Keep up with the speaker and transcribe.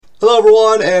Hello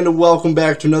everyone, and welcome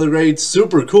back to another great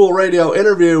Super Cool Radio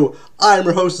interview. I'm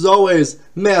your host as always,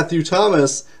 Matthew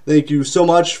Thomas. Thank you so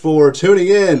much for tuning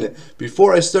in.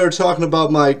 Before I start talking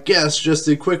about my guest, just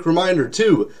a quick reminder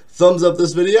to thumbs up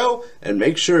this video and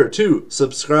make sure to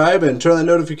subscribe and turn that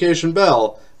notification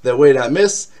bell. That way not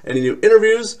miss any new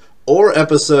interviews or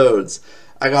episodes.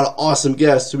 I got an awesome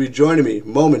guest to be joining me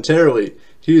momentarily.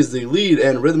 He is the lead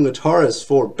and rhythm guitarist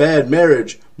for Bad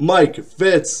Marriage, Mike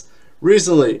Fitz.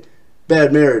 Recently,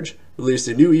 Bad Marriage released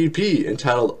a new EP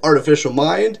entitled Artificial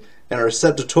Mind and are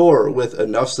set to tour with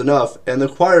Enough's Enough and the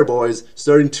Choir Boys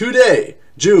starting today,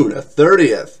 June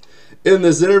 30th. In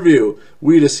this interview,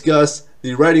 we discuss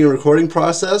the writing and recording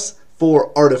process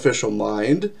for Artificial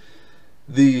Mind,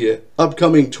 the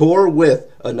upcoming tour with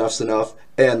Enough's Enough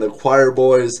and the Choir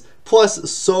Boys,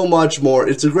 plus so much more.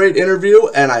 It's a great interview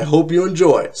and I hope you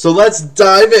enjoy. So let's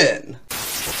dive in.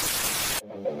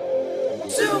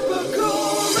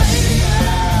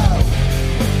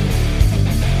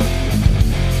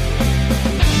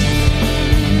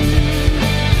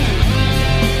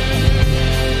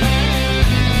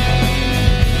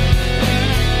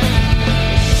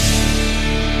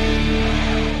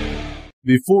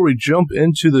 Before we jump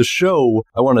into the show,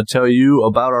 I want to tell you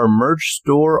about our merch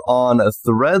store on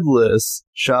Threadless.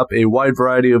 Shop a wide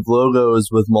variety of logos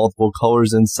with multiple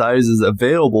colors and sizes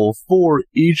available for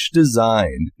each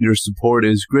design. Your support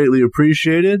is greatly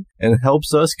appreciated and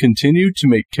helps us continue to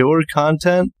make killer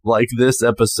content like this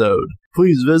episode.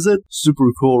 Please visit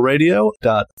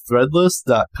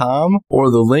supercoolradio.threadless.com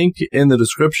or the link in the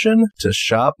description to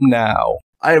shop now.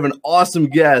 I have an awesome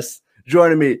guest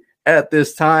joining me at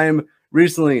this time.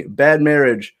 Recently, Bad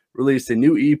Marriage released a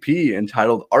new EP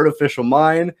entitled Artificial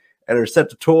Mind and are set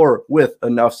to tour with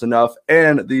Enough's Enough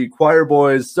and the Choir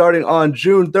Boys starting on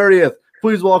June 30th.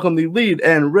 Please welcome the lead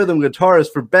and rhythm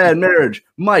guitarist for Bad Marriage,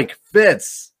 Mike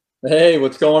Fitz. Hey,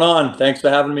 what's going on? Thanks for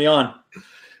having me on.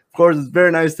 Of course, it's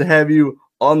very nice to have you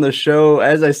on the show.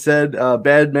 As I said,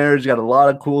 Bad Marriage got a lot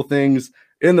of cool things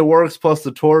in the works, plus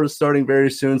the tour is starting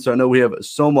very soon, so I know we have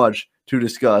so much to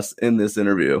discuss in this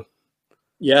interview.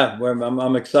 Yeah,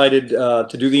 I'm excited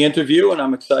to do the interview, and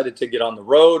I'm excited to get on the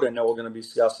road. I know we're going to be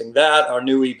discussing that, our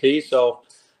new EP, so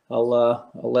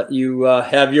I'll let you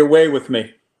have your way with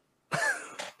me.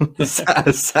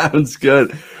 Sounds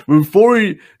good. Before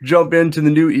we jump into the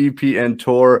new EP and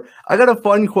tour, I got a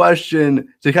fun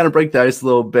question to kind of break the ice a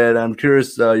little bit. I'm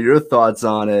curious your thoughts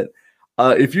on it.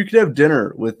 If you could have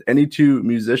dinner with any two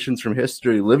musicians from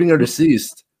history, living or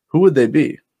deceased, who would they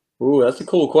be? Ooh, that's a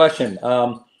cool question.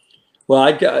 Well,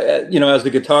 as a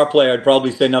guitar player, I'd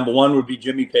probably say number one would be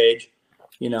Jimmy Page.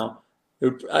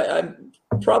 I'd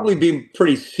probably be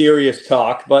pretty serious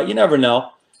talk, but you never know.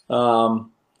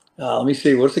 Let me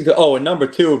see. And number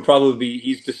two would probably be,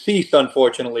 he's deceased,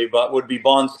 unfortunately, but would be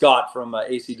Bon Scott from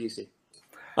AC/DC.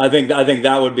 I think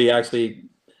that would be actually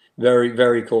very,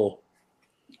 very cool.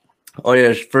 Oh,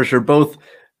 yeah, for sure. Both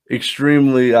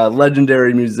extremely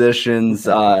legendary musicians,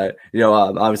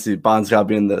 obviously Bon Scott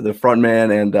being the front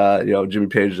man and, Jimmy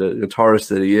Page, the guitarist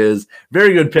that he is.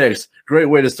 Very good picks. Great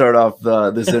way to start off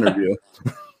this interview.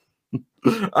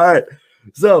 All right.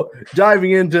 So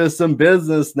diving into some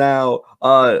business now,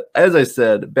 as I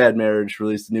said, Bad Marriage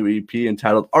released a new EP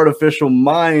entitled Artificial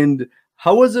Mind.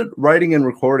 How was it writing and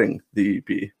recording the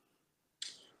EP?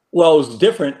 Well, it was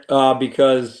different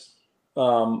because,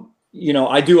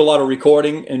 I do a lot of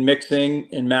recording and mixing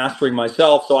and mastering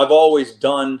myself. So I've always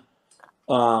done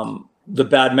the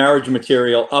Bad Marriage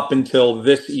material up until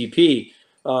this EP.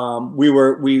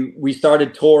 We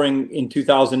started touring in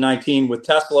 2019 with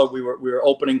Tesla. We were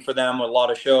opening for them with a lot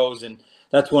of shows, and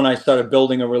that's when I started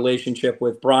building a relationship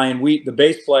with Brian Wheat, the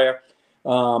bass player,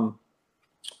 and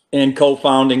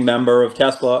co-founding member of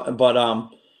Tesla. But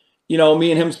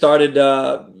me and him started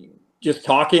just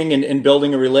talking and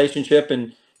building a relationship,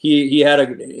 and he had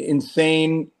an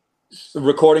insane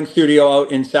recording studio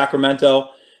out in Sacramento,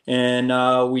 and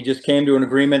we just came to an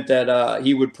agreement that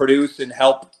he would produce and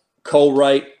help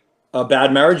co-write a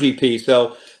Bad Marriage EP.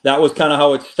 So that was kind of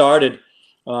how it started.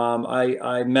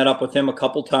 I met up with him a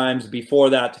couple times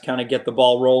before that to kind of get the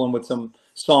ball rolling with some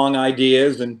song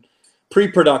ideas and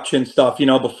pre-production stuff.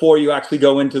 Before you actually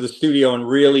go into the studio and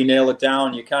really nail it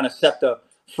down, you kind of set the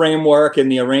framework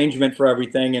and the arrangement for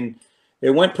everything, and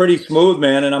it went pretty smooth,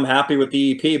 man, and I'm happy with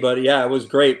the EP. But yeah, it was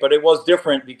great. But it was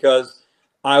different because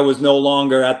I was no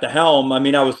longer at the helm. I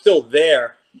mean, I was still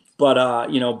there, but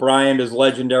Brian, as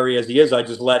legendary as he is, I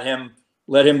just let him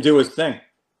do his thing.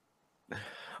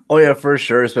 Oh yeah, for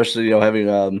sure. Especially having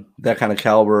that kind of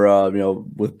caliber,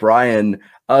 with Brian.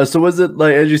 So was it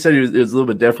like, as you said, it was a little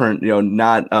bit different,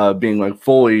 not being like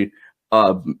fully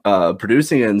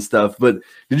producing it and stuff. But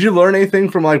did you learn anything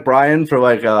from like Brian for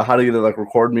like how to either like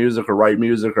record music or write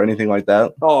music or anything like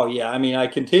that? Oh yeah, I mean, I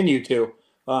continue to.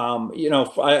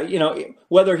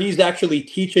 Whether he's actually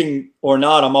teaching or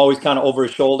not, I'm always kind of over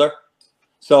his shoulder.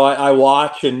 So I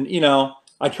watch, and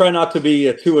I try not to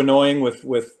be too annoying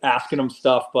with asking him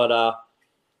stuff, but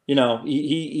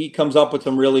he comes up with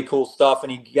some really cool stuff,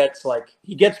 and he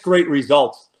gets great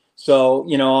results. So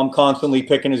I'm constantly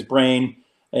picking his brain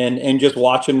and just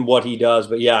watching what he does.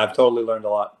 But yeah, I've totally learned a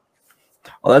lot.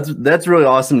 Well, that's really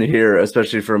awesome to hear,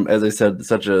 especially from, as I said,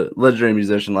 such a legendary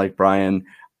musician like Brian.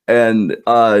 And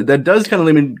that does kind of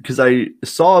lead me, because I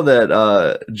saw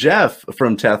that Jeff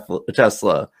from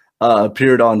Tesla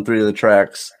appeared on 3 of the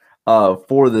tracks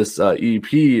for this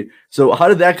EP. So how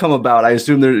did that come about? I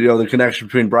assume there, the connection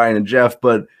between Brian and Jeff,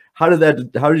 but how did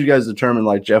you guys determine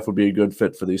like Jeff would be a good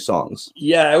fit for these songs?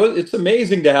 Yeah, it's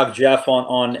amazing to have Jeff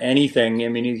on anything. I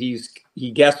mean,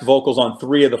 he guest vocals on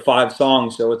 3 of the 5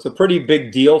 songs, so it's a pretty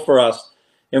big deal for us.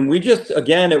 And we just,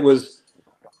 again,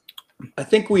 I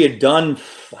think we had done,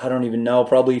 I don't even know,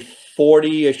 probably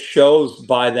 40-ish shows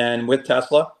by then with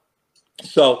Tesla.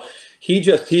 So we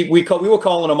were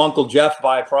calling him Uncle Jeff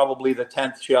by probably the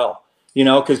 10th show,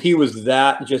 because he was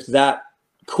that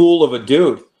cool of a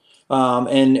dude.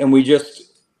 And we just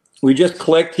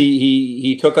clicked.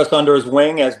 He took us under his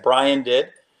wing, as Brian did.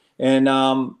 And,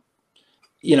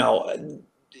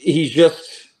 he's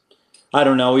just, I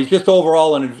don't know. He's just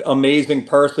overall an amazing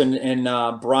person. And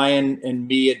Brian and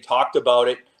me had talked about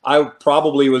it. I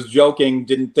probably was joking,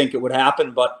 didn't think it would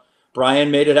happen, but Brian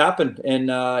made it happen.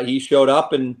 And he showed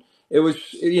up, and it was,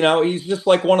 he's just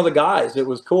like one of the guys. It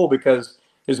was cool because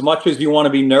as much as you want to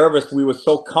be nervous, we were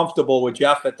so comfortable with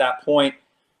Jeff at that point.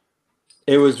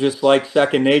 It was just like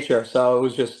second nature. So it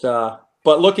was just,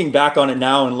 but looking back on it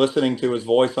now and listening to his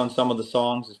voice on some of the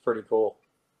songs is pretty cool.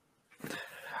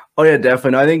 Oh yeah,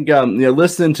 definitely. I think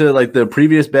listening to like the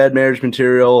previous Bad Marriage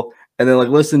material and then like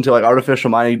listening to like Artificial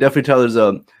Mind, you definitely tell there's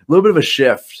a little bit of a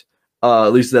shift,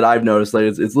 at least that I've noticed. Like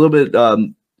it's a little bit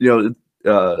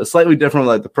slightly different,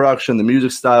 like the production, the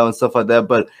music style, and stuff like that.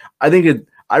 But I think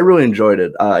I really enjoyed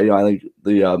it. I think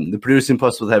the producing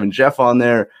plus with having Jeff on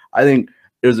there, I think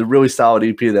it was a really solid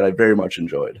EP that I very much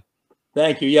enjoyed.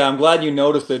 Thank you. Yeah, I'm glad you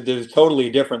noticed that there's totally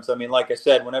a difference. I mean, like I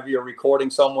said, whenever you're recording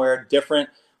somewhere different,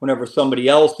 whenever somebody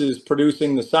else is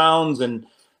producing the sounds, and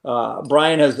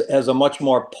Brian has a much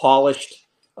more polished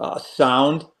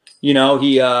sound.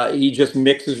 He just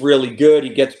mixes really good. He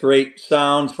gets great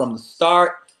sounds from the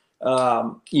start.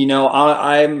 I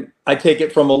take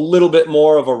it from a little bit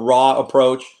more of a raw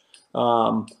approach,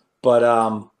 but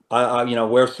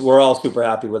we're all super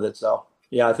happy with it. So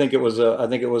yeah, I think it was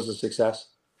a success.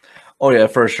 Oh yeah,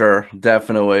 for sure,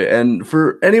 definitely. And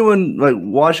for anyone like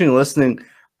watching and listening,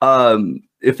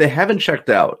 if they haven't checked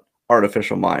out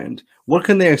Artificial Mind, what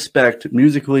can they expect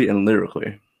musically and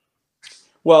lyrically?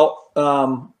 Well,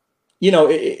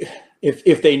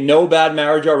 if they know Bad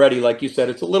Marriage already, like you said,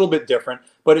 it's a little bit different,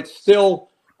 but it's still,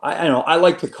 I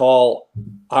like to call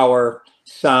our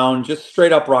sound just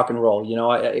straight up rock and roll.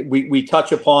 We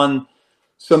touch upon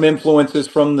some influences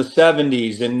from the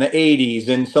 70s and the 80s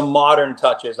and some modern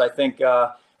touches. I think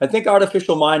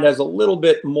Artificial Mind has a little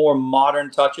bit more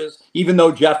modern touches, even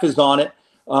though Jeff is on it.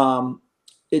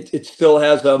 It still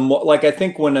has I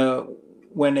think when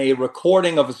a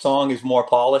recording of a song is more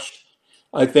polished,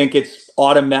 I think it's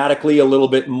automatically a little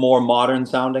bit more modern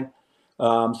sounding.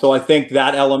 So I think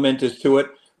that element is to it.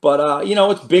 But,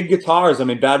 it's big guitars. I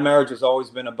mean, Bad Marriage has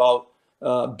always been about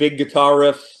big guitar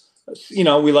riffs.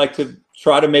 We like to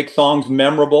try to make songs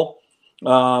memorable. We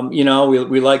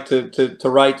like to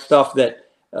write stuff that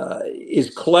is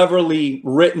cleverly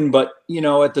written, but,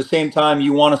 at the same time,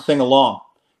 you want to sing along.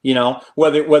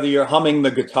 Whether you're humming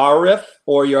the guitar riff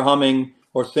or you're humming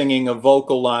or singing a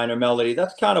vocal line or melody,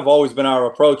 that's kind of always been our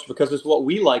approach because it's what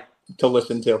we like to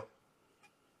listen to.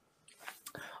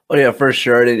 Oh yeah, for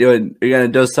sure. Again,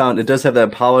 it does have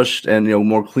that polished and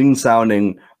more clean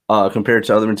sounding compared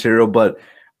to other material, but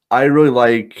I really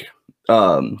like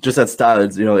just that style.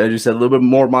 It's, as you said, a little bit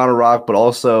more modern rock, but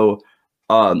also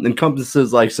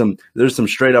encompasses like there's some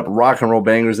straight up rock and roll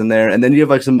bangers in there, and then you have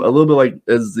like a little bit like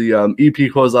as the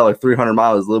EP closes out, like 300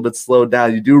 Miles, a little bit slowed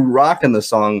down. You do rock in the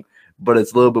song, but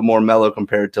it's a little bit more mellow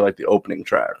compared to like the opening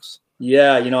tracks.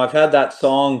 Yeah, I've had that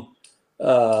song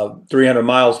 300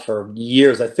 Miles for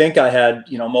years. I think I had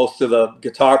most of the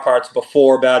guitar parts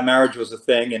before Bad Marriage was a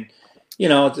thing, and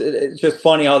it's just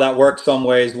funny how that works some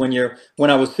ways. When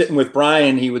I was sitting with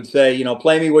Brian, he would say,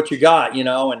 play me what you got,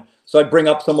 and so I'd bring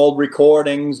up some old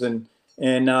recordings and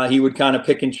he would kind of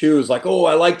pick and choose like, oh,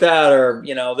 I like that, or,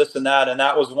 this and that. And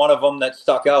that was one of them that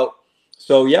stuck out.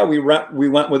 So yeah, we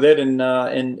went with it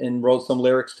and wrote some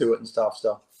lyrics to it and stuff.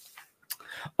 So.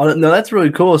 Oh, no, that's really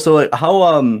cool. So like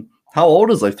how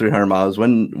old is like 300 miles?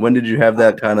 When did you have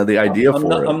that kind of the idea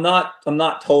for it? I'm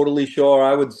not totally sure.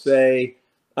 I would say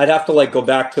I'd have to like go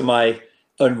back to my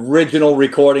original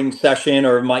recording session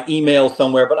or my email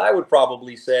somewhere, but I would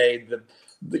probably say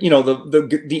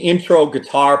the intro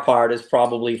guitar part is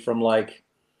probably from like,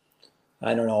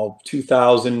 I don't know,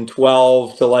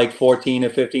 2012 to like 14 or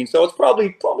 15. So it's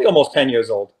probably almost 10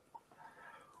 years old.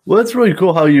 Well, it's really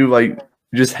cool how you like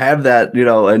just have that,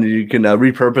 and you can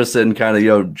repurpose it and kind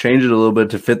of, change it a little bit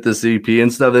to fit this EP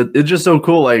and stuff. It's just so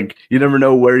cool. Like you never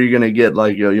know where you're going to get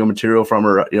like, your material from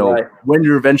or, Right. when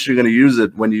you're eventually going to use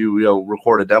it when you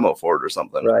record a demo for it or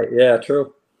something. Right. Yeah,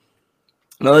 true.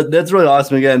 No, that's really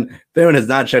awesome. Again, if anyone has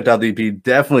not checked out the EP,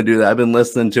 definitely do that. I've been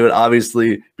listening to it,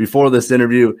 obviously, before this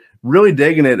interview, really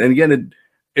digging it. And again,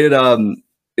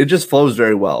 it just flows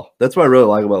very well. That's what I really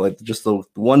like about like just the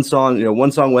one song,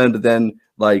 one song went, but then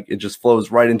like it just flows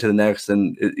right into the next.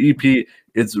 And EP,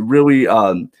 it's really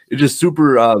it's just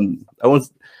super. I don't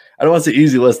want to say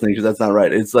easy listening because that's not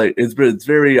right. It's like it's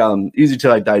very easy to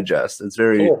like digest. It's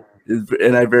very cool.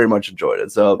 And I very much enjoyed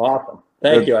it. So awesome.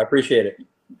 Thank you. I appreciate it.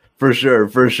 For sure.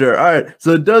 All right.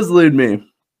 So it does lead me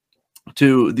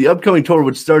to the upcoming tour,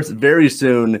 which starts very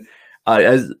soon.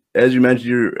 As you mentioned,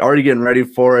 you're already getting ready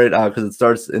for it because it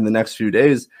starts in the next few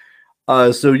days.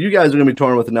 So you guys are going to be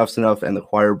touring with Enough's Enough and the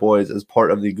Choir Boys as part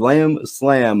of the Glam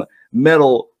Slam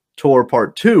Metal Tour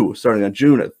Part 2, starting on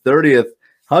June 30th.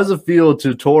 How does it feel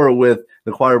to tour with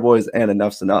the Choir Boys and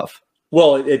Enough's Enough?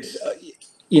 Well, it's,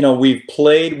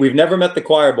 we've never met the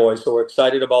Choir Boys, so we're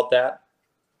excited about that.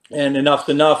 And Enough's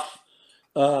Enough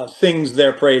sings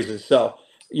their praises. So,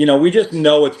 we just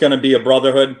know it's going to be a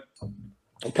brotherhood,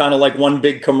 kind of like one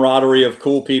big camaraderie of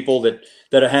cool people that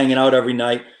are hanging out every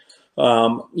night.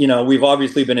 We've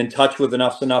obviously been in touch with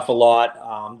Enough's Enough a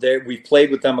lot. We've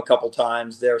played with them a couple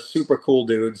times. They're super cool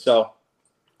dudes. So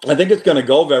I think it's going to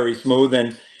go very smooth.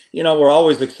 And, we're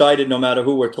always excited no matter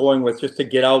who we're touring with just to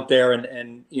get out there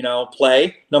and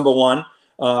play, number one,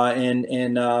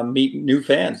 and meet new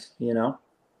fans,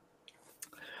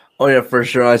 Oh yeah, for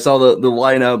sure. I saw the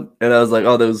lineup and I was like,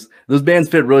 oh, those bands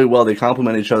fit really well. They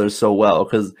complement each other so well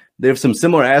because they have some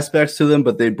similar aspects to them,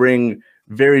 but they bring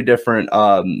very different,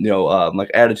 like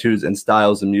attitudes and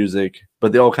styles of music.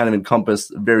 But they all kind of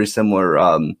encompass very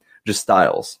similar, just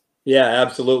styles. Yeah,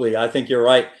 absolutely. I think you're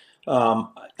right.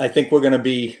 I think we're going to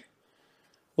be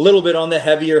a little bit on the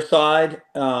heavier side,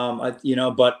 but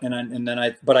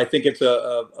I think it's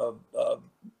a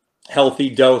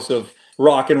healthy dose of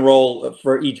rock and roll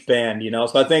for each band,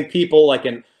 So I think people like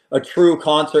a true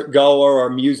concert goer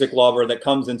or music lover that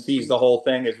comes and sees the whole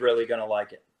thing is really going to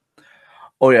like it.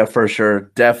 Oh yeah, for sure.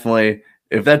 Definitely.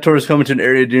 If that tour is coming to an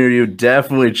area near you,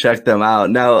 definitely check them out.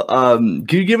 Now, can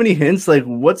you give any hints? Like,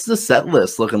 what's the set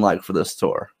list looking like for this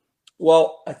tour?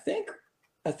 Well, I think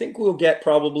we'll get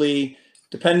probably,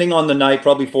 depending on the night,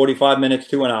 probably 45 minutes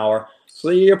to an hour. So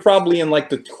you're probably in like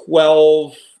the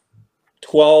 12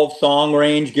 song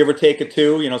range, give or take a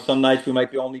 2. Some nights we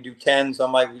might only do 10,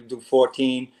 some might do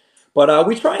 14. But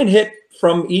we try and hit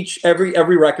from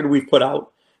every record we've put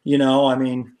out.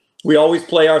 We always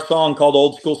play our song called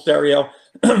Old School Stereo.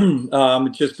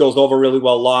 It just goes over really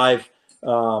well live.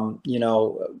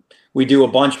 We do a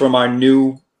bunch from our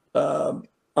new,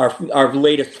 our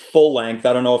latest full length.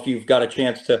 I don't know if you've got a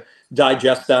chance to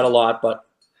digest that a lot, but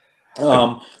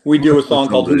we do a song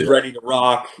called Who's Ready to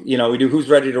Rock. We do Who's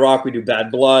Ready to Rock. We do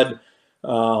Bad Blood.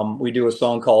 We do a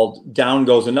song called Down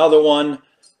Goes Another One.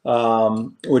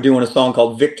 We're doing a song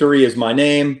called Victory Is My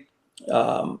Name.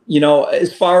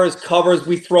 As far as covers,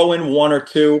 we throw in 1 or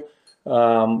 2.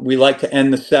 We like to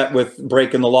end the set with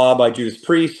Breaking the Law by Judas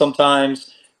Priest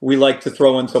sometimes. We like to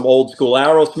throw in some old school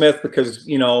Aerosmith because,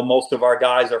 most of our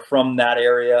guys are from that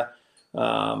area.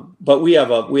 But we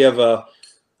have a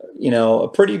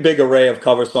pretty big array of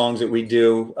cover songs that we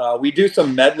do. We do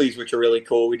some medleys, which are really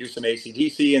cool. We do some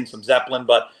AC/DC and some Zeppelin,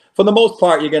 but for the most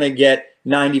part, you're going to get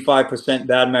 95%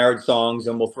 Bad Marriage songs,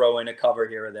 and we'll throw in a cover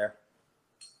here or there.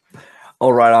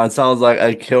 All right, on. Sounds like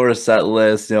a killer set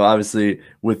list. Obviously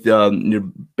with your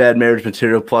Bad Marriage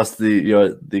material plus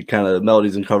the kind of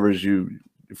melodies and covers you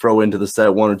throw into the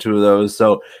set, 1 or 2 of those.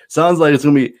 So sounds like it's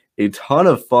going to be a ton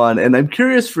of fun. And I'm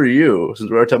curious for you, since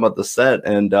we were talking about the set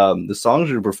and the songs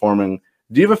you're performing,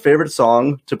 do you have a favorite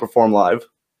song to perform live?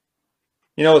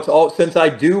 It's all, since I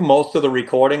do most of the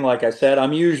recording, like I said,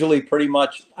 I'm usually pretty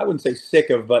much, I wouldn't say sick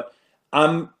of, but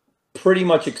I'm pretty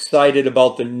much excited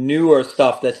about the newer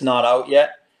stuff that's not out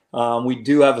yet. We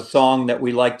do have a song that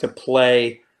we like to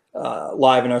play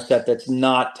live in our set that's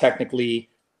not technically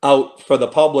out for the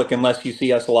public unless you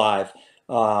see us live.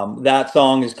 That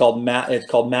song is called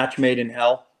Match Made in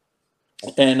Hell.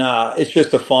 And it's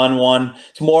just a fun one.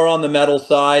 It's more on the metal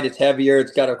side. It's heavier.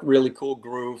 It's got a really cool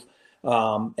groove.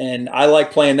 And I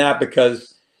like playing that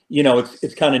because,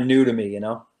 it's kind of new to me,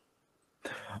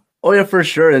 Oh yeah, for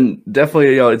sure, and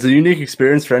definitely, it's a unique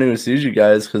experience for anyone who sees you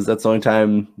guys, because that's the only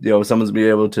time someone's be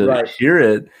able to hear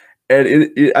it.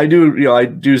 And I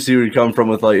do see where you come from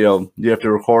with, like, you have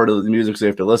to record the music, so you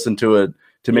have to listen to it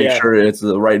to make sure it's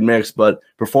the right mix. But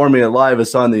performing it live, a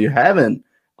song that you haven't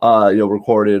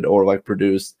recorded or like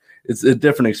produced, it's a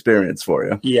different experience for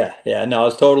you. Yeah, no,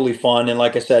 it's totally fun, and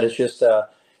like I said, it's just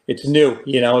it's new,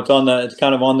 it's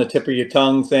kind of on the tip of your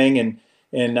tongue thing, and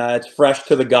it's fresh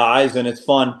to the guys, and it's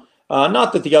fun.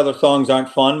 Not that the other songs aren't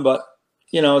fun, but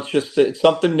it's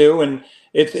something new, and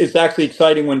it's actually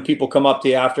exciting when people come up to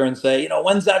you after and say,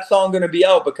 when's that song going to be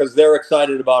out, because they're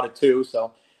excited about it too.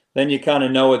 So then you kind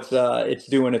of know it's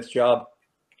doing its job.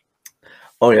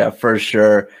 Oh yeah, for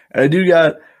sure. And I do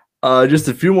got just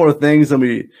a few more things. Let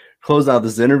me close out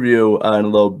this interview in a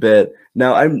little bit.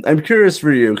 Now, I'm curious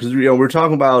for you, because we're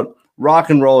talking about rock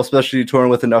and roll, especially touring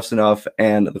with Enough's Enough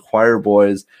and the Choir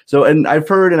Boys. So, and I've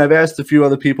heard, and I've asked a few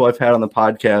other people I've had on the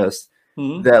podcast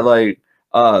that, like,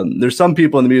 there's some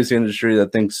people in the music industry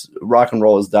that thinks rock and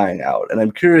roll is dying out. And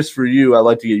I'm curious for you, I'd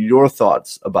like to get your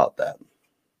thoughts about that.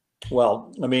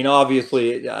 Well, I mean,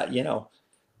 obviously,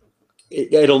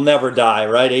 it'll never die,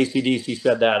 right? AC/DC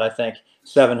said that, I think,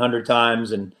 700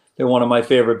 times, and they're one of my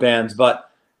favorite bands. But,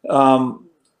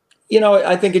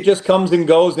 I think it just comes and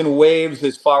goes in waves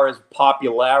as far as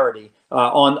popularity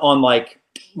on like,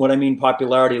 what I mean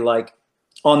popularity, like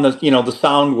on the, the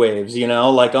sound waves,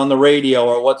 like on the radio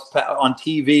or what's on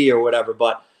TV or whatever.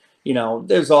 But,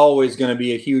 there's always going to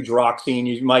be a huge rock scene.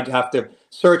 You might have to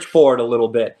search for it a little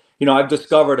bit. I've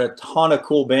discovered a ton of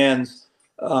cool bands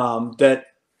that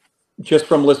just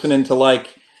from listening to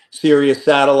like Sirius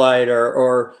Satellite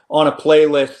or on a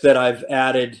playlist that I've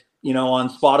added, on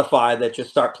Spotify, that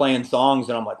just start playing songs,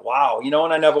 and I'm like, wow, and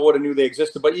I never would have knew they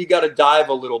existed. But you got to dive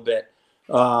a little bit,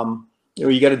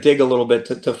 you got to dig a little bit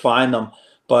to find them.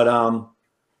 But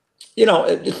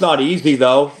it's not easy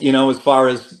though. As far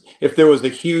as if there was a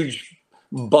huge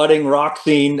budding rock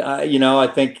scene, I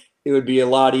think it would be a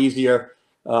lot easier.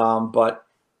 But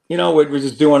we're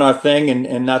just doing our thing,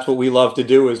 and that's what we love to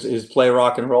do is play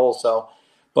rock and roll. So,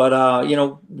 but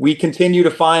we continue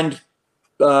to find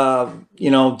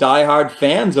diehard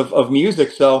fans of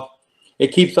music, so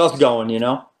it keeps us going.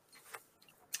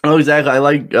 Oh, exactly. I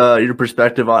like your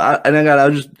perspective on.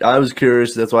 I was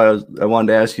curious. That's why I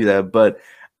wanted to ask you that. But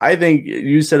I think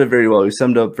you said it very well. You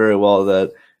summed up very well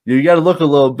that you got to look a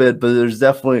little bit, but there's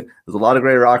a lot of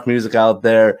great rock music out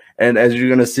there, and as you're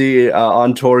going to see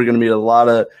on tour, you're going to meet a lot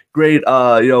of great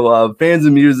fans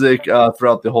of music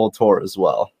throughout the whole tour as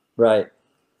well. Right.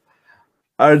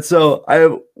 All right, so I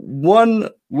have one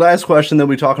last question, then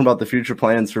we're talking about the future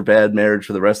plans for Bad Marriage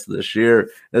for the rest of this year. And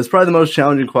it's probably the most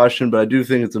challenging question, but I do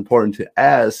think it's important to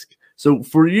ask. So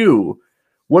for you,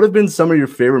 what have been some of your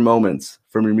favorite moments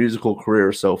from your musical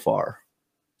career so far?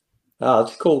 Oh,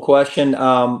 that's a cool question.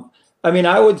 I mean,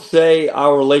 I would say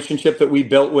our relationship that we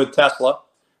built with Tesla,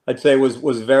 I'd say was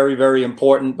very, very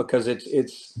important, because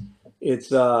it's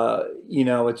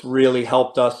really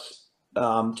helped us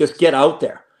just get out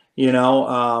there.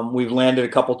 We've landed a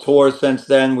couple tours since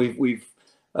then. We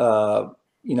did a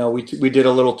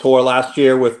little tour last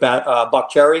year with Buck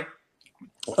Cherry,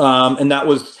 and that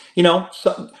was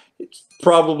it's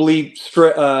probably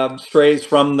strays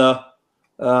from the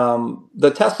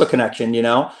Tesla connection.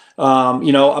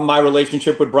 My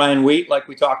relationship with Brian Wheat, like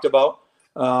we talked about,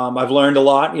 I've learned a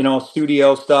lot.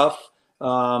 Studio stuff,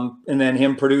 and then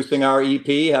him producing our EP,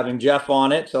 having Jeff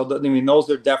on it. So those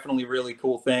are definitely really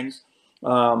cool things.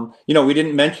 We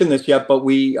didn't mention this yet, but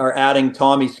we are adding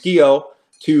Tommy Skio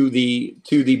to the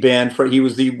band. He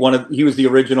was the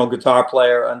original guitar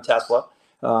player on Tesla.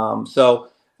 I'm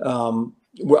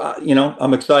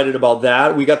excited about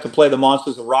that. We got to play the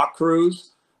Monsters of Rock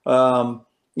cruise. I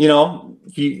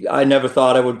never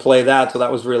thought I would play that, so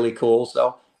that was really cool.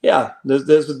 So yeah,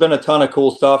 there's been a ton of cool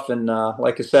stuff, and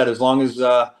like I said, as long as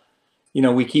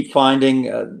we keep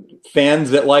finding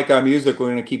fans that like our music, we're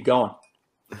going to keep going.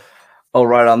 Oh,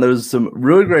 right on. There's some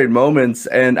really great moments,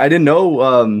 and I didn't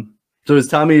know. So is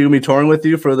Tommy going to be touring with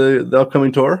you for the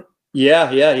upcoming tour?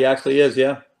 Yeah, he actually is.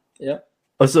 Yeah.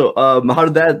 Oh, so how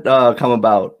did that come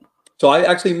about? So I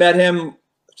actually met him,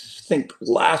 I think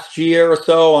last year or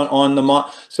so on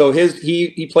the so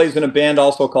he plays in a band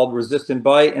also called Resist and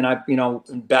Bite, and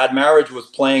Bad Marriage was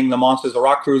playing the Monsters of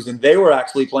Rock cruise, and they were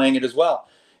actually playing it as well.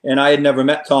 and I had never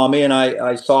met Tommy, and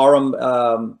I saw him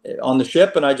on the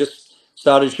ship, and I just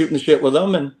started shooting the shit with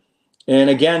him, and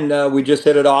again we just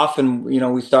hit it off, and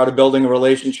we started building a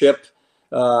relationship,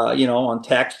 on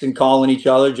text and calling each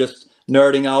other, just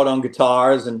nerding out on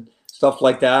guitars and stuff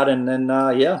like that, and then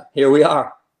here we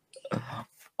are.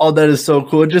 Oh, that is so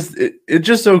cool. It's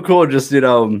just so cool. Just,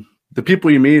 the people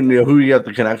you meet and who you have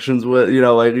the connections with,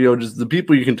 just the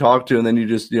people you can talk to, and then you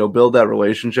just, build that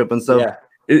relationship and stuff. Yeah.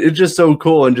 It's just so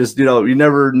cool. And just, you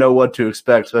never know what to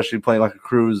expect, especially playing like a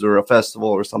cruise or a festival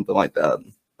or something like that.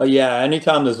 Yeah.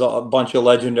 Anytime there's a bunch of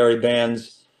legendary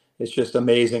bands, it's just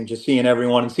amazing just seeing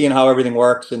everyone and seeing how everything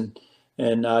works. And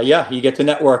you get to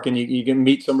network, and you can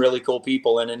meet some really cool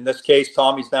people. And in this case,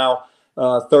 Tommy's now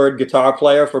third guitar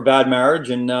player for Bad Marriage,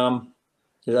 and I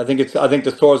think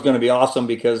this tour is going to be awesome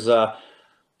because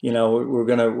we're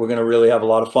gonna really have a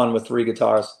lot of fun with 3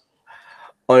 guitars.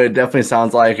 Oh, it definitely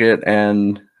sounds like it,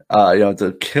 and it's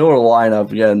a killer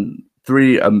lineup. Again,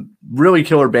 3 really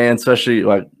killer bands, especially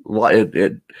like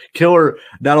it killer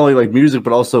not only like music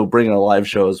but also bringing a live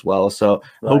show as well. So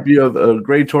right. Hope you have a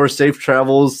great tour, safe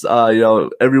travels,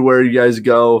 everywhere you guys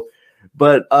go.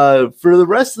 But for the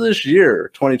rest of this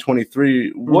year,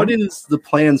 2023, what is the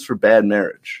plans for Bad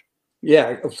Marriage?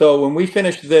 Yeah, so when we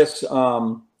finish this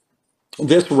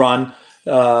this run,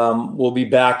 we'll be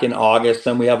back in August,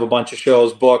 and we have a bunch of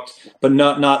shows booked, but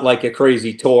not like a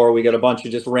crazy tour. We got a bunch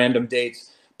of just random dates.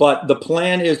 But the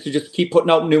plan is to just keep putting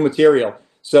out new material.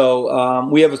 So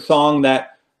we have a song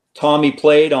that Tommy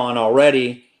played on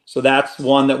already, so that's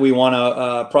one that we want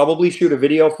to probably shoot a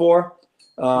video for.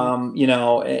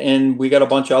 And we got a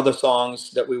bunch of other songs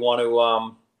that we want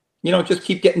to, just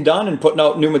keep getting done and putting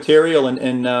out new material,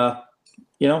 and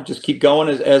just keep going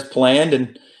as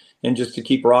planned, and just to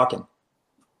keep rocking.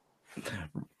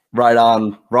 Right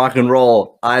on, rock and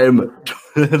roll.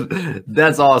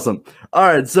 That's awesome. All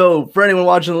right. So for anyone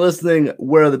watching and listening,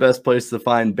 where are the best places to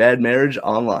find Bad Marriage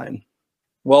online?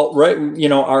 Well, right.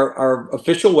 Our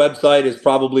official website is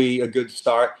probably a good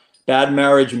start.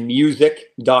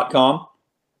 badmarriagemusic.com.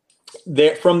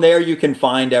 From there you can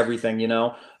find everything. We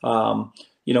do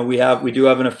have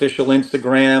an official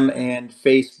Instagram and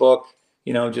Facebook.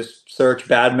 Just search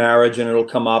Bad Marriage and it'll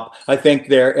come up. I think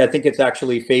it's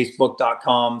actually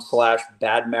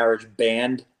facebook.com/Bad Marriage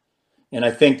Band. And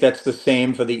I think that's the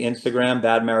same for the Instagram,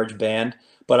 Bad Marriage Band.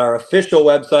 But our official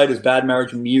website is Bad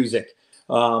Marriage Music.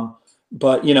 But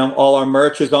all our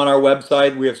merch is on our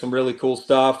website. We have some really cool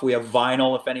stuff. We have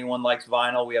vinyl, if anyone likes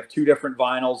vinyl. We have 2 different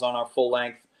vinyls on our full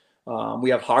length. We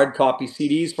have hard copy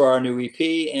CDs for our new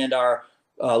EP and our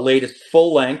latest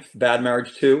full length, Bad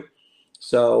Marriage 2.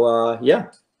 So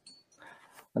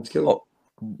that's cool. Oh,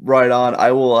 right on.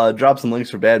 I will drop some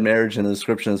links for Bad Marriage in the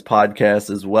description of this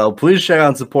podcast as well. Please check out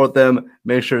and support them.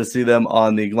 Make sure to see them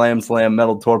on the Glam Slam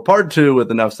Metal Tour Part 2 with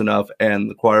Enough's Enough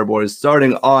and the Choir Boys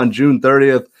starting on June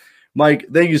 30th. Mike,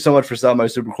 thank you so much for stopping by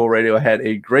Super Cool Radio. I had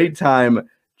a great time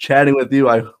chatting with you.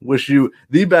 I wish you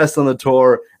the best on the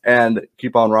tour and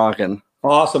keep on rocking.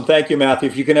 Awesome. Thank you, Matthew.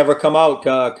 If you can ever come out,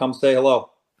 come say hello.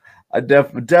 I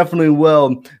definitely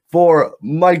will. For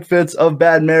Mike Fitz of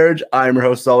Bad Marriage, I'm your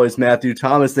host, always, Matthew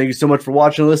Thomas. Thank you so much for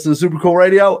watching and listening to Super Cool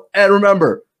Radio. And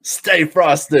remember, stay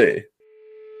frosty.